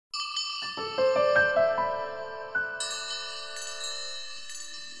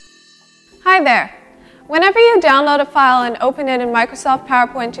Hey there! Whenever you download a file and open it in Microsoft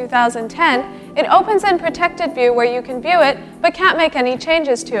PowerPoint 2010, it opens in Protected View where you can view it but can't make any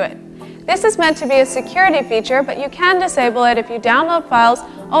changes to it. This is meant to be a security feature, but you can disable it if you download files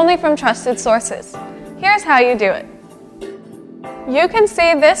only from trusted sources. Here's how you do it. You can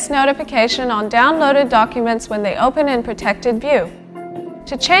see this notification on downloaded documents when they open in Protected View.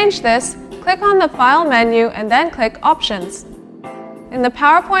 To change this, click on the File menu and then click Options. In the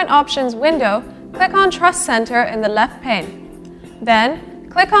PowerPoint Options window, click on Trust Center in the left pane. Then,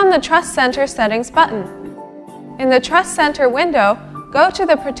 click on the Trust Center Settings button. In the Trust Center window, go to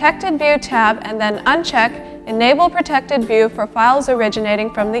the Protected View tab and then uncheck Enable Protected View for files originating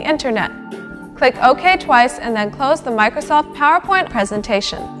from the Internet. Click OK twice and then close the Microsoft PowerPoint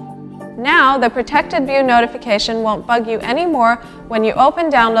presentation. Now, the Protected View notification won't bug you anymore when you open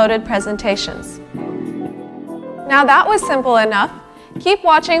downloaded presentations. Now that was simple enough. Keep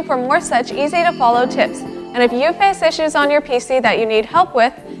watching for more such easy-to-follow tips. And if you face issues on your PC that you need help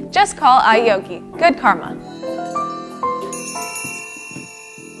with, just call iYogi. Good karma!